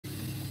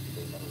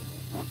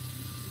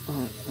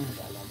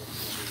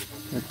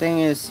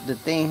The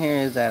thing here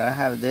is that I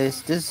have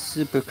this. This is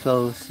super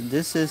close.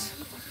 This is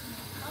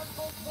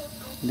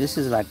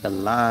like a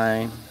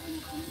line.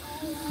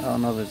 I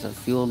don't know if it's a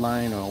fuel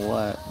line or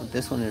what, but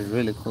this one is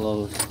really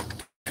close.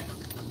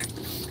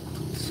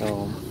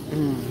 So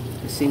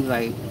it seems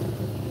like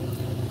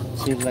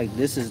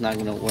this is not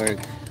gonna work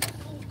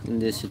in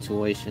this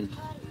situation.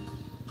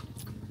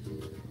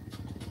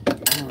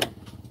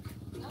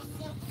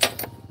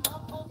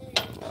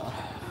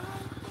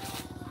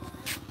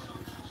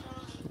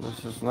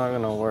 This is not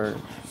gonna work.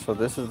 So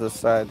this is the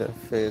side that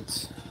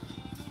fits.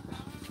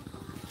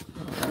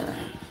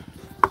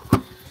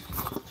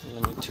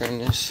 Let me turn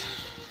this.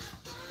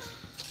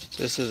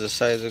 This is the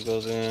side that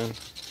goes in,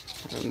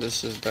 and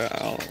this is the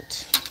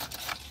out.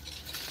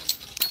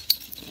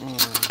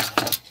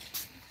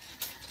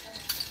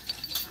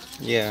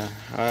 Yeah,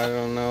 I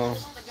don't know.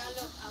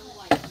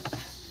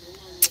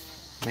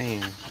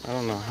 Man, I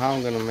don't know how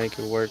I'm gonna make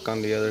it work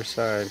on the other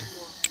side.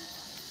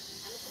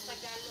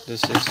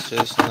 This is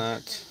just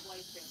not.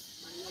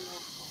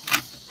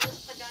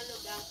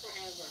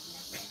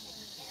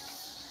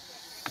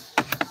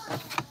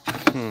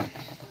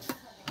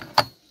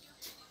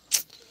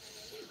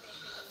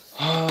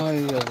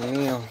 Ay, Dios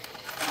mío.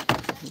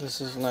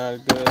 This is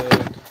not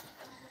good.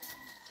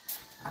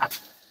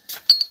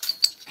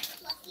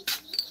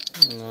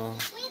 No.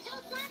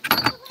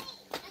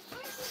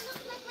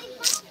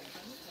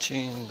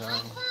 Chinga.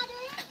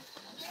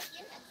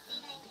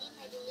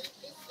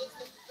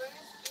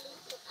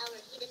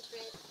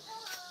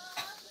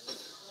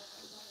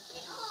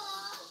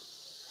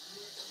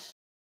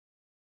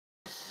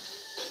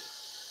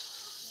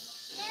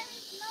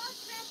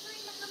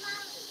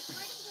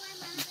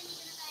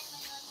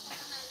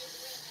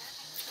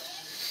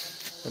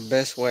 The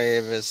best way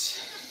if it's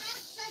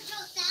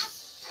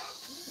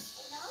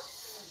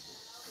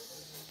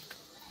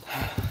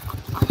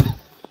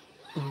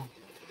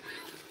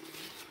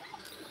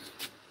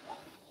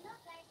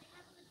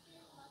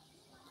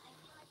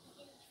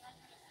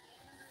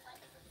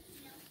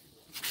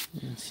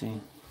let's see.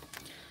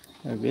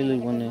 I really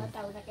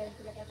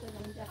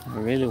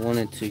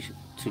wanted to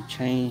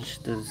change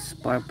the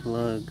spark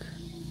plug.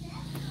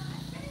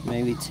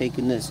 Maybe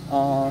taking this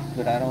off,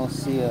 but I don't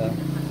see a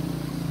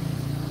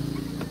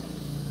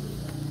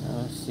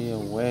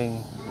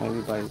way.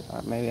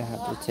 Maybe I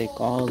have to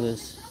take all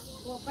this.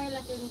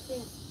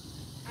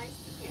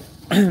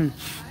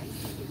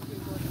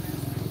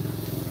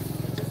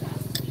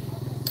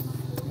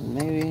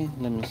 Maybe,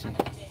 let me see.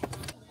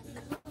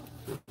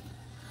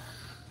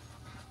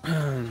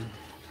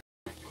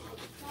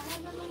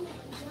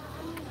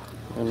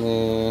 Let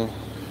me.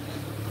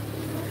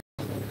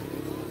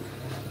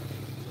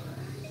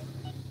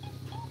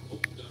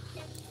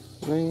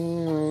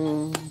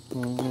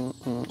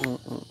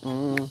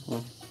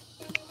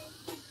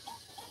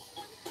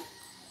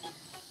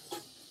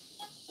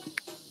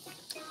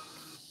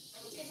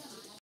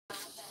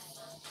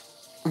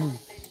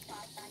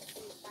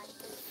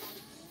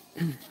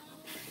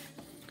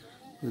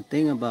 The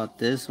thing about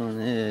this one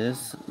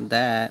is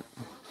that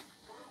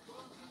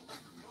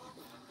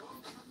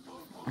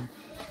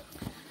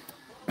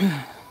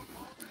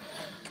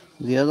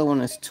the other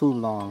one is too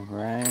long,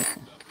 right?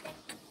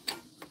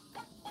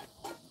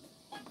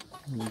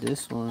 And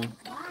this one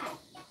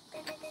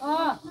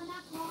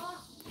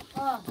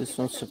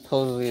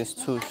supposedly is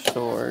too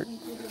short.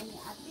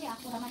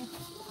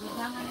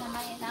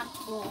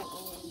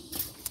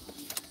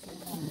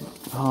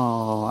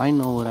 Oh, I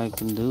know what I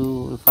can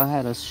do. If I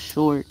had a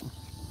short,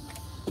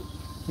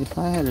 maybe if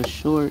I had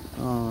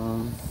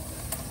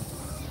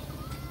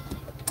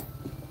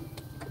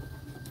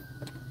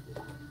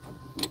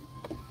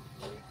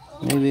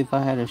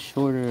a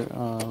shorter,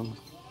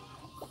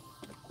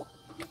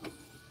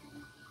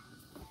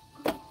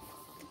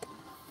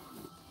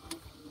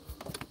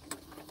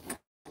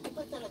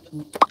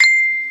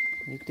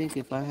 I think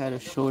if I had a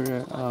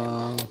shorter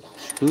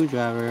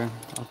screwdriver,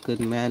 I could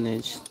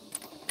manage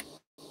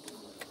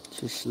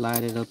to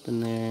slide it up in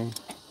there.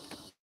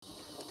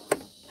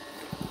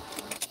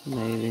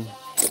 Maybe.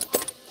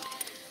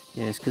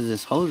 Yeah, it's because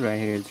this hose right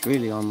here, it's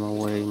really on my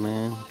way,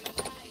 man.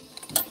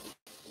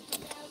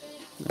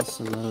 That's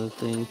another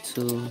thing,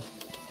 too.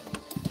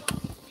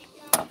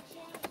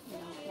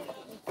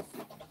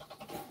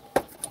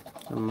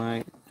 I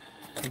might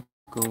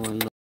go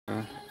and look.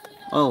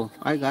 Oh,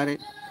 I got it.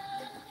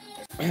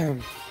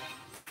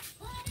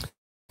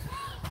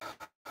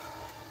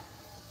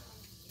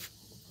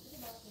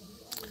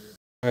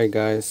 Alright,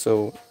 guys,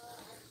 so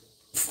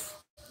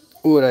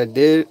what I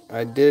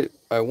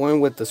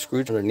went with the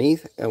screws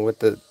underneath, and with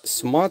the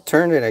small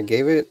turn that I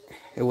gave it,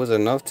 it was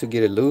enough to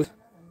get it loose.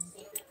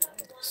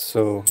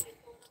 So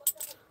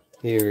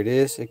here it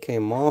is, it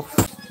came off.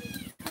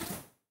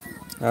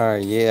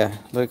 Alright, yeah,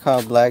 look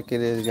how black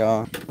it is,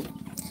 y'all.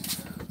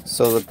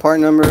 So the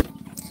part number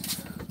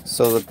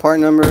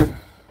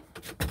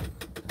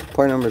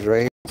is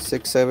right here,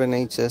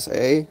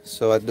 67HSA.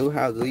 So I do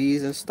have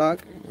these in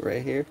stock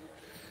right here.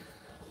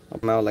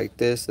 I'm out like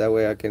this, that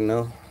way I can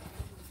know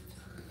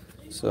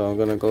So I'm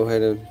gonna go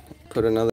ahead and put another